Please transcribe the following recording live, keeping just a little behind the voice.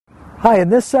Hi, in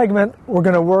this segment we're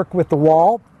going to work with the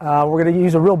wall. We're going to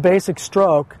use a real basic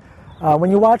stroke. When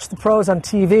you watch the pros on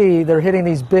TV, they're hitting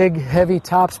these big, heavy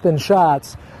topspin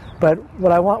shots. But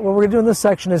what we're going to do in this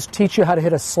section is teach you how to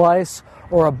hit a slice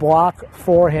or a block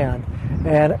forehand.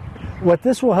 And what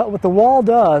the wall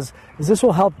does is this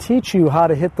will help teach you how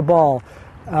to hit the ball.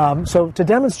 So to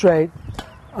demonstrate,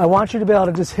 I want you to be able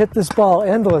to just hit this ball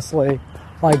endlessly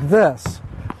like this.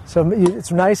 So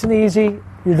it's nice and easy.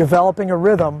 You're developing a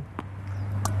rhythm.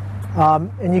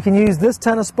 And you can use this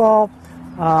tennis ball,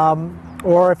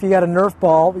 or if you got a Nerf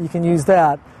ball, you can use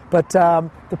that. But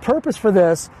the purpose for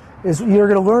this is you're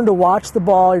going to learn to watch the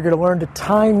ball, you're going to learn to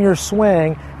time your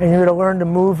swing, and you're going to learn to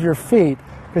move your feet.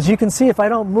 Because you can see if I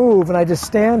don't move and I just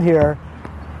stand here,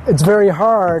 it's very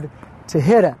hard to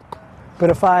hit it. But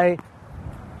if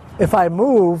I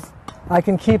move, I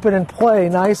can keep it in play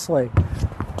nicely.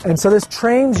 And so this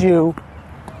trains you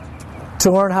to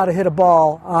learn how to hit a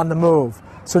ball on the move.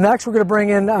 So next we're going to bring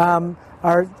in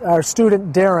our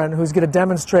student Darren, who's going to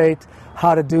demonstrate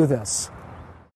how to do this.